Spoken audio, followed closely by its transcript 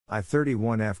I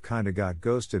 31F kinda got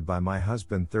ghosted by my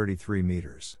husband 33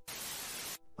 meters.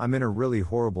 I'm in a really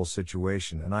horrible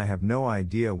situation and I have no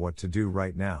idea what to do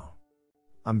right now.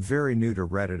 I'm very new to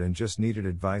Reddit and just needed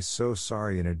advice, so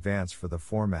sorry in advance for the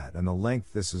format and the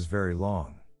length, this is very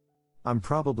long. I'm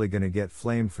probably gonna get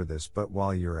flamed for this, but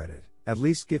while you're at it, at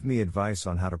least give me advice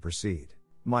on how to proceed.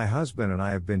 My husband and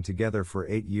I have been together for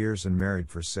 8 years and married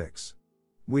for 6.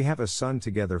 We have a son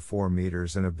together 4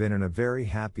 meters and have been in a very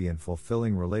happy and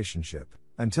fulfilling relationship,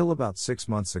 until about 6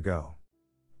 months ago.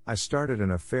 I started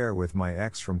an affair with my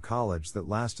ex from college that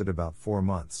lasted about 4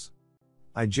 months.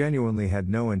 I genuinely had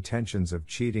no intentions of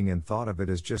cheating and thought of it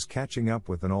as just catching up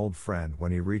with an old friend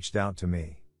when he reached out to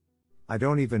me. I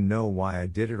don't even know why I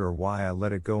did it or why I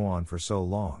let it go on for so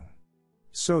long.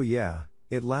 So yeah,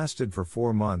 it lasted for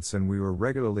 4 months and we were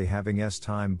regularly having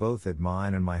time both at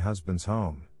mine and my husband's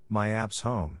home, my app's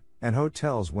home, and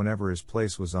hotels whenever his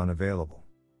place was unavailable.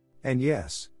 And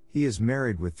yes, he is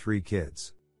married with 3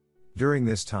 kids. During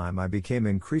this time I became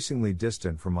increasingly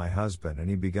distant from my husband and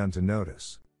he began to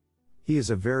notice. He is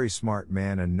a very smart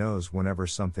man and knows whenever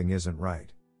something isn't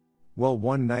right. Well,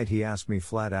 one night he asked me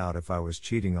flat out if I was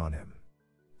cheating on him.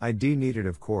 I denied it,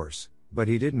 of course, but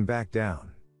he didn't back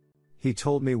down. He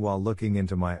told me while looking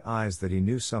into my eyes that he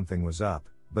knew something was up,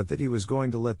 but that he was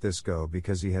going to let this go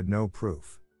because he had no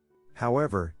proof.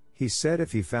 However, he said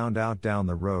if he found out down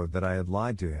the road that I had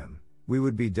lied to him, we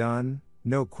would be done,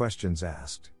 no questions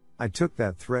asked. I took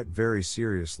that threat very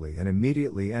seriously and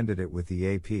immediately ended it with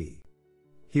the AP.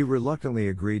 He reluctantly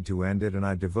agreed to end it and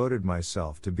I devoted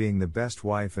myself to being the best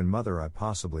wife and mother I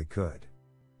possibly could.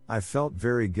 I felt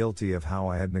very guilty of how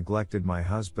I had neglected my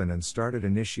husband and started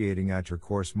initiating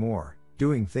intercourse more,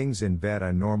 doing things in bed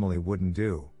I normally wouldn't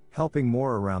do, helping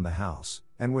more around the house,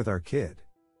 and with our kid.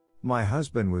 My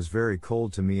husband was very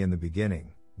cold to me in the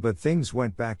beginning, but things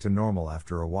went back to normal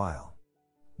after a while.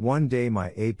 One day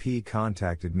my AP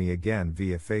contacted me again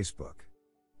via Facebook.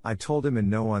 I told him in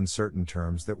no uncertain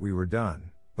terms that we were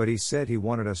done, but he said he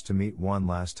wanted us to meet one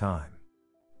last time.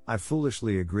 I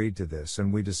foolishly agreed to this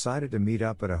and we decided to meet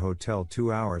up at a hotel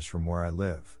 2 hours from where I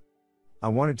live. I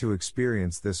wanted to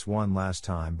experience this one last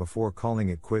time before calling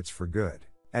it quits for good.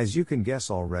 As you can guess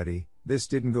already, this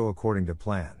didn't go according to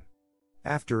plan.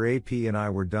 After AP and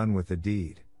I were done with the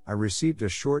deed, I received a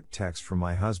short text from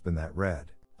my husband that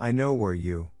read, "I know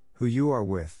who you are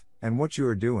with, and what you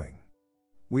are doing.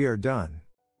 We are done.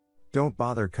 Don't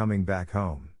bother coming back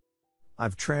home.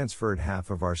 I've transferred half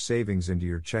of our savings into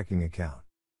your checking account.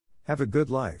 Have a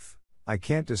good life." I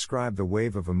can't describe the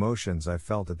wave of emotions I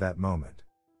felt at that moment.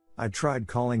 I tried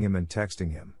calling him and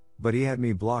texting him, but he had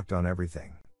me blocked on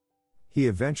everything. He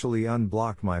eventually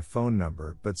unblocked my phone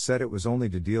number but said it was only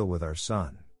to deal with our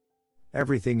son.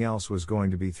 Everything else was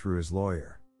going to be through his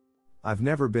lawyer. I've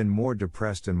never been more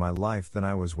depressed in my life than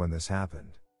I was when this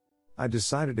happened. I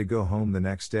decided to go home the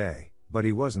next day, but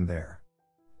he wasn't there.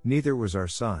 Neither was our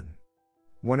son.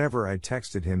 Whenever I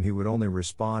texted him, he would only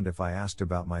respond if I asked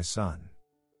about my son.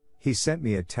 He sent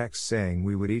me a text saying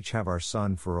we would each have our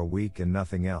son for a week and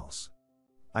nothing else.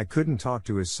 I couldn't talk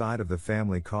to his side of the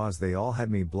family cause they all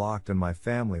had me blocked and my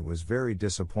family was very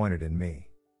disappointed in me.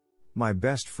 My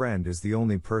best friend is the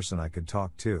only person I could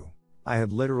talk to. I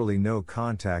had literally no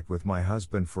contact with my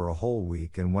husband for a whole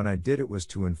week, and when I did it was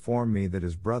to inform me that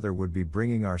his brother would be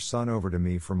bringing our son over to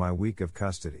me for my week of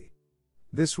custody.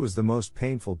 This was the most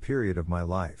painful period of my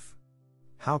life.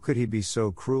 How could he be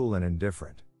so cruel and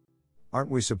indifferent? Aren't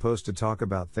we supposed to talk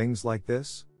about things like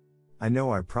this? I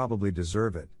know I probably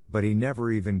deserve it, but he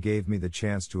never even gave me the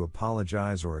chance to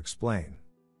apologize or explain.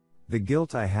 The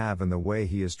guilt I have and the way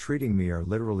he is treating me are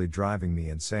literally driving me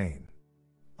insane.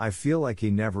 I feel like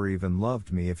he never even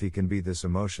loved me if he can be this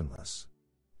emotionless.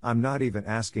 I'm not even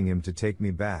asking him to take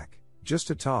me back, just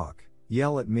to talk,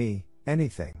 yell at me,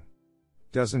 anything.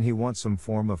 Doesn't he want some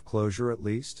form of closure at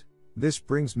least? This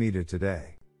brings me to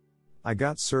today. I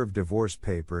got served divorce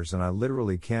papers and I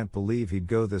literally can't believe he'd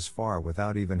go this far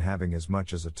without even having as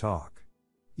much as a talk.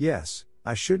 Yes,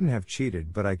 I shouldn't have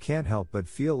cheated, but I can't help but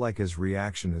feel like his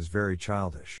reaction is very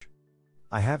childish.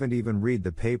 I haven't even read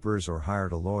the papers or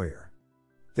hired a lawyer.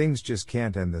 Things just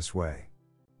can't end this way.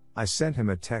 I sent him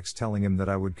a text telling him that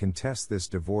I would contest this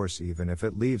divorce even if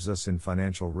it leaves us in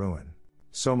financial ruin.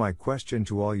 So my question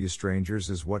to all you strangers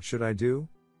is, what should I do?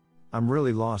 I'm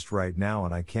really lost right now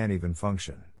and I can't even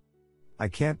function. I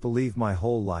can't believe my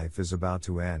whole life is about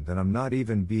to end and I'm not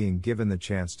even being given the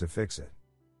chance to fix it.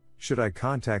 Should I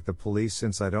contact the police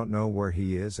since I don't know where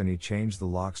he is and he changed the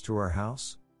locks to our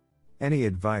house? Any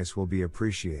advice will be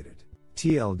appreciated.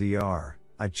 TLDR,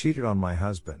 I cheated on my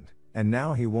husband, and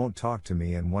now he won't talk to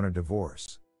me and want a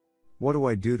divorce. What do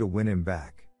I do to win him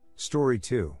back? Story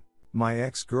 2. My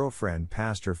ex-girlfriend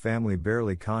past her family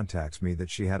barely contacts me that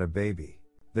she had a baby.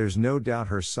 There's no doubt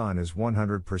her son is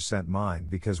 100% mine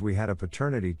because we had a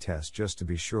paternity test just to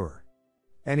be sure.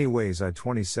 Anyways, I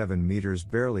 27 meters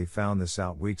barely found this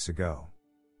out weeks ago.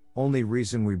 Only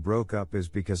reason we broke up is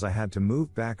because I had to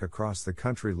move back across the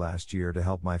country last year to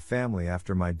help my family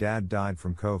after my dad died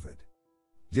from COVID.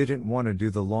 Didn't want to do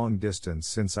the long distance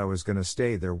since I was gonna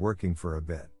stay there working for a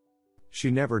bit. She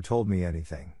never told me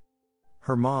anything.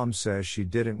 Her mom says she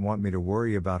didn't want me to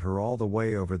worry about her all the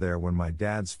way over there when my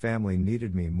dad's family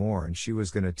needed me more, and she was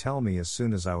gonna tell me as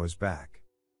soon as I was back.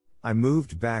 I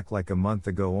moved back like a month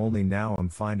ago, only now I'm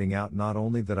finding out not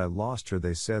only that I lost her,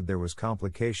 they said there was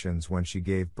complications when she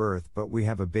gave birth, but we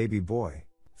have a baby boy.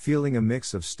 Feeling a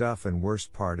mix of stuff, and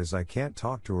worst part is I can't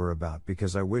talk to her about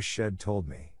because I wish she'd told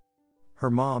me.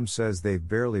 Her mom says they've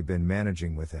barely been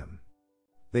managing with him.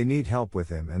 They need help with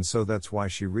him, and so that's why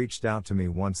she reached out to me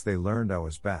once they learned I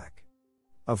was back.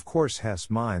 Of course, Hess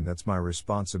mine, that's my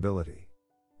responsibility.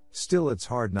 Still, it's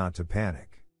hard not to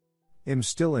panic. I'm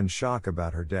still in shock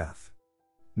about her death.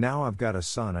 Now I've got a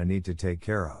son I need to take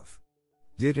care of.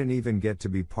 Didn't even get to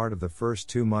be part of the first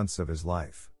 2 months of his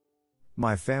life.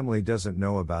 My family doesn't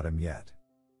know about him yet.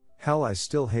 Hell, I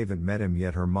still haven't met him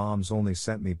yet. Her mom's only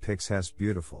sent me pics. Hess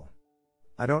beautiful.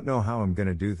 I don't know how I'm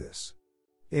gonna do this.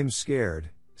 I'm scared,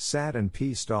 sad and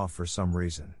pissed off for some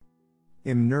reason.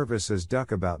 I'm nervous as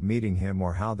duck about meeting him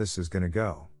or how this is gonna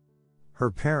go.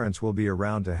 Her parents will be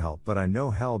around to help, but I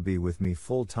know hell be with me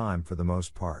full time for the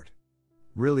most part.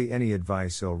 Really, any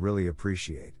advice I'll really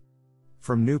appreciate.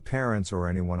 From new parents or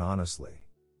anyone, honestly.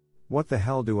 What the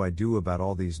hell do I do about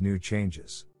all these new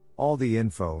changes? All the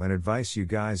info and advice you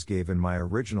guys gave in my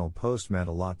original post meant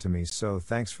a lot to me, so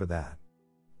thanks for that.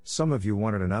 Some of you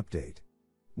wanted an update.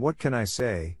 What can I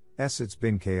say? It's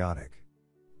been chaotic.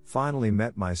 Finally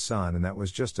met my son, and that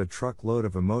was just a truckload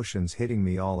of emotions hitting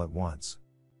me all at once.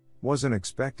 Wasn't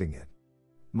expecting it.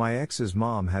 My ex's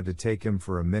mom had to take him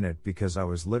for a minute because I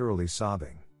was literally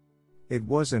sobbing. It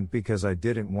wasn't because I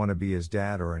didn't want to be his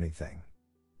dad or anything.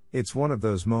 It's one of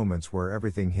those moments where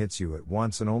everything hits you at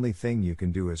once and only thing you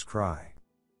can do is cry.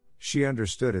 She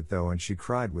understood it though, and she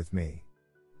cried with me.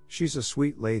 She's a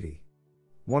sweet lady.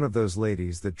 One of those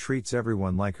ladies that treats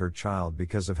everyone like her child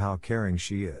because of how caring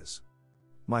she is.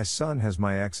 My son has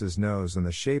my ex's nose and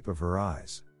the shape of her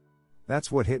eyes.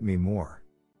 That's what hit me more.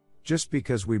 Just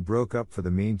because we broke up for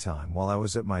the meantime while I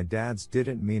was at my dad's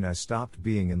didn't mean I stopped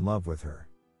being in love with her.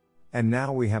 And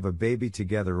now we have a baby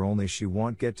together, only she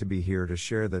won't get to be here to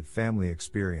share that family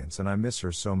experience, and I miss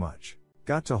her so much.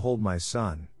 Got to hold my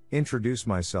son, introduce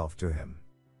myself to him.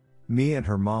 Me and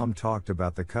her mom talked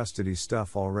about the custody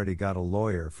stuff, already got a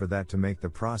lawyer for that to make the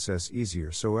process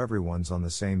easier so everyone's on the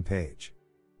same page.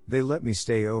 They let me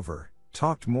stay over,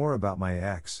 talked more about my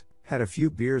ex, had a few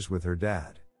beers with her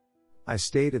dad. I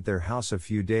stayed at their house a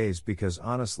few days because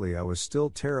honestly I was still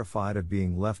terrified of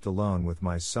being left alone with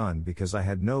my son because I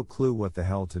had no clue what the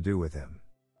hell to do with him.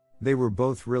 They were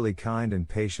both really kind and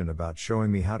patient about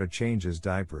showing me how to change his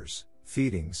diapers,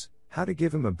 feedings, how to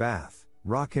give him a bath,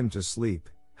 rock him to sleep,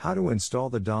 how to install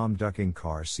the dom ducking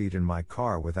car seat in my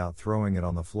car without throwing it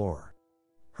on the floor.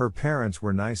 Her parents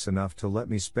were nice enough to let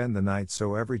me spend the night,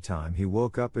 so every time he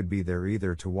woke up I'd be there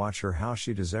either to watch her how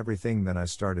she does everything. Then I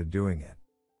started doing it.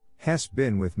 Hess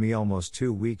been with me almost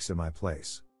 2 weeks at my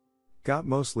place. Got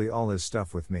mostly all his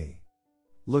stuff with me.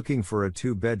 Looking for a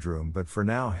 2-bedroom, but for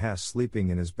now Hess sleeping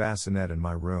in his bassinet in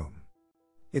my room.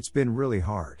 It's been really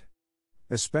hard.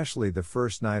 Especially the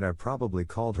first night. I probably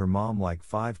called her mom like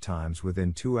 5 times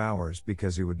within 2 hours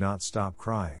because he would not stop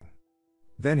crying.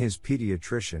 Then his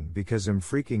pediatrician because him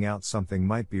freaking out something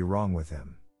might be wrong with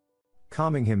him.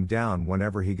 Calming him down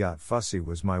whenever he got fussy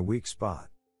was my weak spot.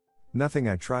 Nothing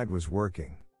I tried was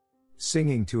working.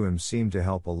 Singing to him seemed to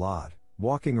help a lot,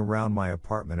 walking around my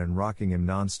apartment and rocking him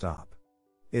nonstop.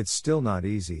 It's still not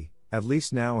easy. At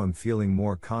least now I'm feeling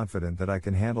more confident that I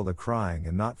can handle the crying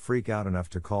and not freak out enough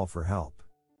to call for help.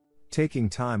 Taking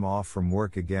time off from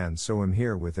work again, so I'm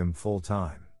here with him full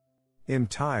time. I'm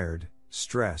tired,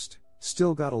 stressed,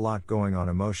 still got a lot going on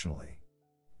emotionally.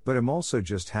 But I'm also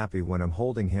just happy when I'm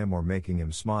holding him or making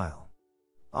him smile.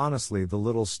 Honestly, the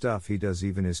little stuff he does,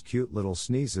 even his cute little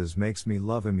sneezes, makes me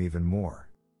love him even more.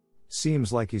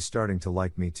 Seems like he's starting to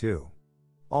like me too.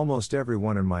 Almost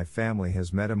everyone in my family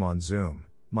has met him on Zoom.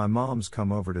 My mom's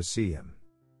come over to see him.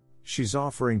 She's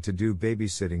offering to do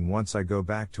babysitting once I go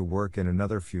back to work in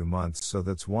another few months, so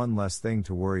that's one less thing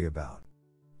to worry about.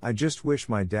 I just wish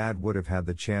my dad would have had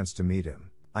the chance to meet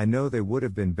him. I know they would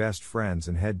have been best friends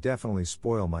and had definitely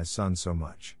spoiled my son so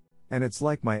much. And it's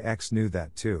like my ex knew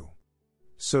that too.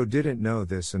 So didn't know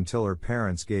this until her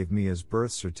parents gave me his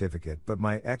birth certificate, but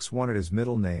my ex wanted his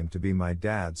middle name to be my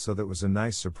dad, so that was a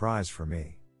nice surprise for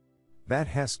me. That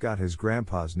Hess got his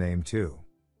grandpa's name too.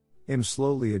 I'm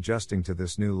slowly adjusting to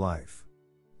this new life.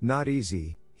 Not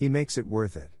easy, he makes it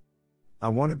worth it. I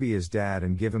want to be his dad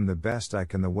and give him the best I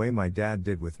can the way my dad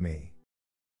did with me.